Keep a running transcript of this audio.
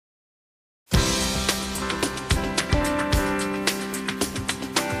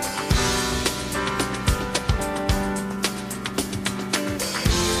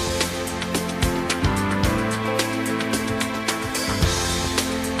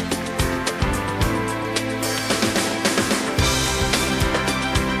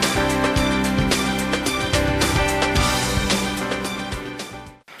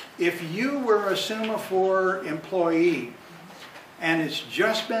a Sema4 employee and it's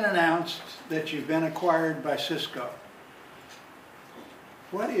just been announced that you've been acquired by Cisco,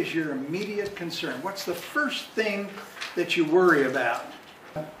 what is your immediate concern? What's the first thing that you worry about?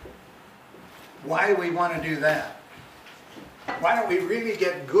 Why do we want to do that? Why don't we really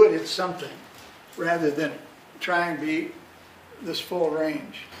get good at something rather than try and be this full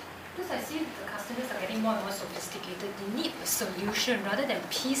range? Because I see the customers are getting more and more sophisticated. They need a solution rather than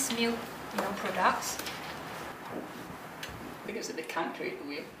piecemeal, products. I think it's that they can't create the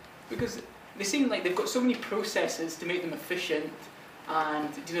wheel because they seem like they've got so many processes to make them efficient,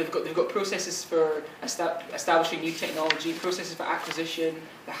 and they've got processes for establishing new technology, processes for acquisition.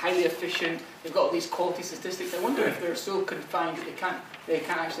 They're highly efficient. They've got all these quality statistics. I wonder if they're so confined that they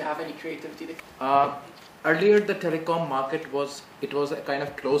can't actually have any creativity. Earlier, the telecom market was a kind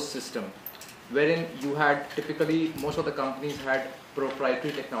of closed system, wherein you had typically most of the companies had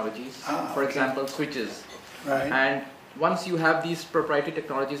proprietary technologies. For example, switches. Right. And once you have these proprietary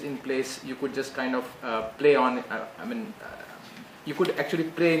technologies in place, you could just kind of play on. You could actually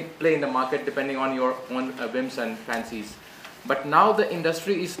play in the market depending on your own whims and fancies. But now the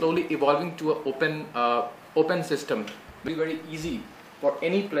industry is slowly evolving to an open system. It will be very easy for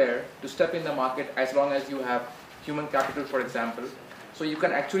any player to step in the market as long as you have human capital, for example. So you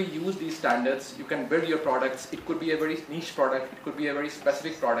can actually use these standards. You can build your products. It could be a very niche product. It could be a very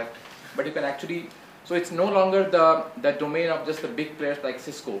specific product. But you can actually, so it's no longer the domain of just the big players like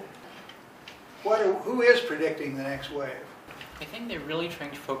Cisco. Who is predicting the next wave? I think they're really trying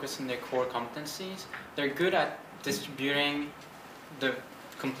to focus on their core competencies. They're good at distributing the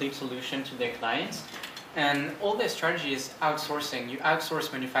complete solution to their clients. And all their strategy is outsourcing. You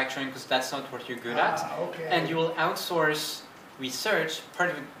outsource manufacturing because that's not what you're good at. Okay. And you will outsource research,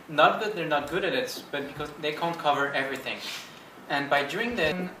 part of it, not that they're not good at it, but because they can't cover everything. And by doing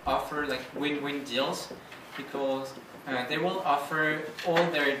that, offer like win-win deals, because they will offer all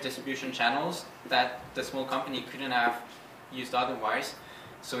their distribution channels that the small company couldn't have used otherwise.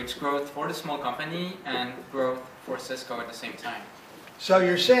 So it's growth for the small company and growth for Cisco at the same time. So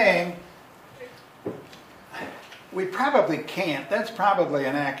you're saying we probably can't. That's probably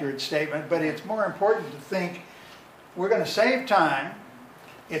an accurate statement, but it's more important to think we're going to save time.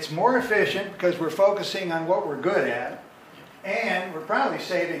 It's more efficient because we're focusing on what we're good at, and we're probably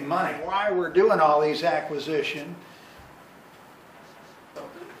saving money. Why we're doing all these acquisitions,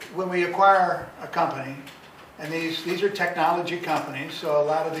 when we acquire a company, and these are technology companies, so a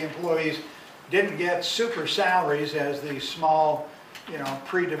lot of the employees didn't get super salaries as the small,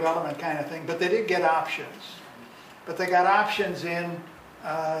 pre-development kind of thing, but they did get options. But they got options in,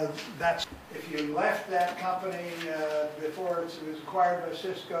 that's, if you left that company before it was acquired by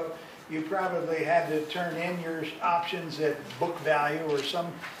Cisco, you probably had to turn in your options at book value or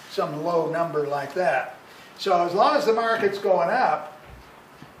some low number like that. So as long as the market's going up,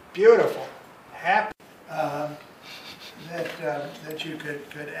 beautiful, happy that you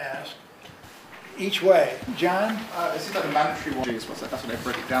could ask. Each way. John? This is like the mandatory one. That's what they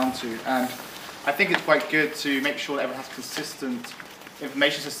break it down to. And I think it's quite good to make sure that everyone has consistent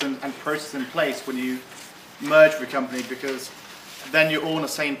information systems and processes in place when you merge with a company, because then you're all on the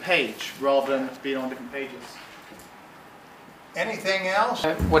same page rather than being on different pages. Anything else?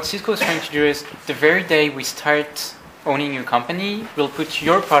 What Cisco is trying to do is, the very day we start owning your company, we'll put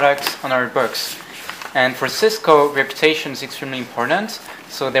your products on our books. And for Cisco, reputation is extremely important,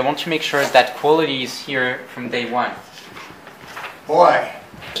 so they want to make sure that quality is here from day one. Boy,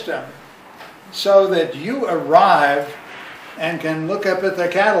 so that you arrive and can look up at the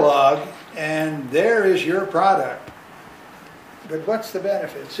catalog and there is your product. But what's the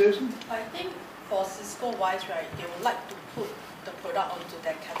benefit, Susan? I think for Cisco-wise, right, they would like to put the product onto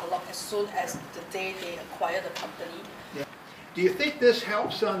their catalog as soon as the day they acquire the company. Yeah. Do you think this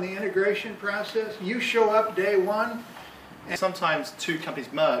helps on the integration process? You show up day one. And sometimes two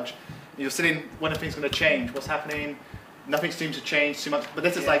companies merge. You're sitting, when are things going to change? What's happening? Nothing seems to change too much. But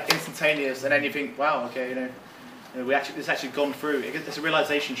this is like instantaneous, and then you think, wow, okay, it's actually gone through. It's a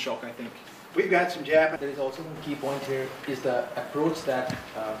realization shock, I think. We've got some Japanese. There is also one key point here is the approach that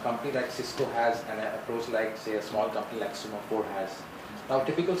a company like Cisco has and an approach like, say, a small company like Sema4 has. Now,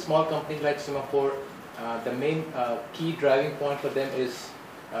 typical small companies like Sema4, the main key driving point for them is,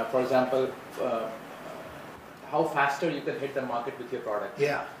 for example, how faster you can hit the market with your product.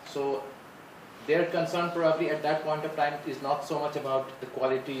 Yeah. So their concern probably at that point of time is not so much about the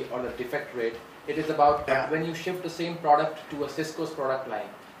quality or the defect rate. It is about when you ship the same product to a Cisco's product line.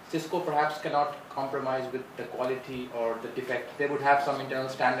 Cisco perhaps cannot compromise with the quality or the defect. They would have some internal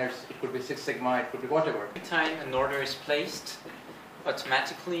standards. It could be Six Sigma, it could be whatever. Every time an order is placed,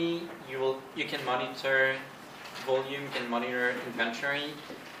 automatically you can monitor volume, you can monitor inventory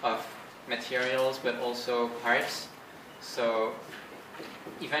of materials, but also parts. So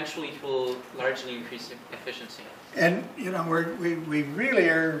eventually it will largely increase efficiency. And, you know, we really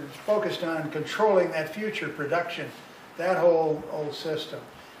are focused on controlling that future production, that whole system.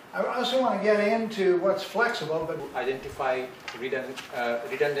 I also want to get into what's flexible, but Identify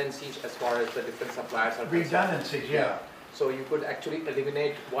redundancies as far as the different suppliers are concerned. redundancies, yeah. So you could actually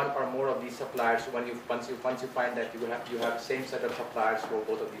eliminate one or more of these suppliers once you find that you have the same set of suppliers for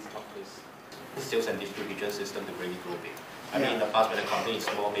both of these companies. The sales and distribution system to really grow big. I mean, in the past when the company is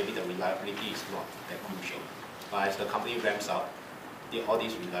small, maybe the reliability is not that crucial. But as the company ramps up, all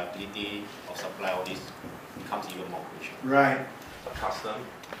this reliability of supply, all this becomes even more crucial. Right. A custom,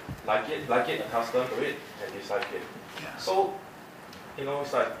 like it, a custom to it, and dislike it. Yeah. So, you know,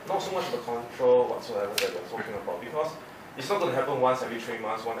 it's like not so much the control whatsoever that we're talking about, because it's not going to happen once every 3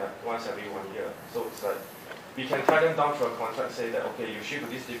 months, once every 1 year. So it's like, we can tie them down to a contract, say that, okay, you ship to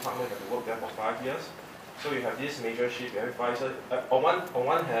this department, you have to work there for 5 years. So you have this major ship, you have advisor. On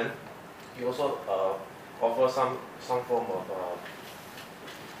one hand, you also offer some form of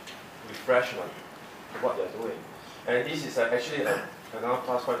refreshment to what they're doing. And this is actually another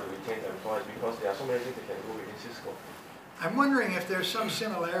plus point to retain employees, because there are so many things they can do within Cisco. I'm wondering if there's some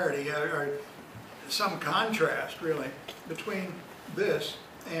similarity or some contrast, really, between this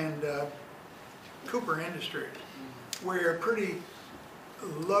and Cooper Industries, where pretty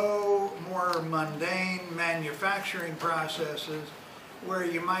low, more mundane manufacturing processes, where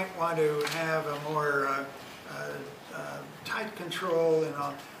you might want to have a more tight control and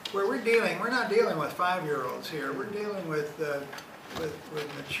all. Where we're not dealing with 5-year-olds here. We're dealing with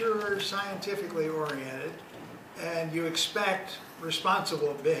mature, scientifically oriented, and you expect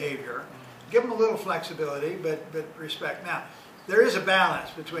responsible behavior. Give them a little flexibility, but respect. Now, there is a balance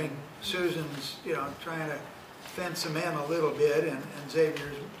between Susan's, you know, trying to fence them in a little bit, and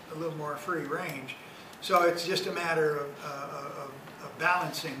Xavier's a little more free range. So it's just a matter of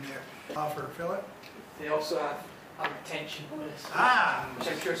balancing their offer. Philip? They also have a retention bonus, which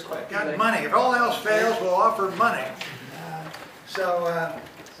I'm sure is quite Got good. money. If all else fails, we'll offer money. So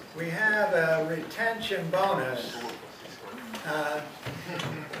we have a retention bonus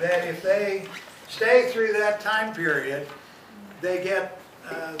that if they stay through that time period, they get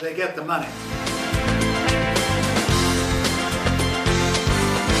the money.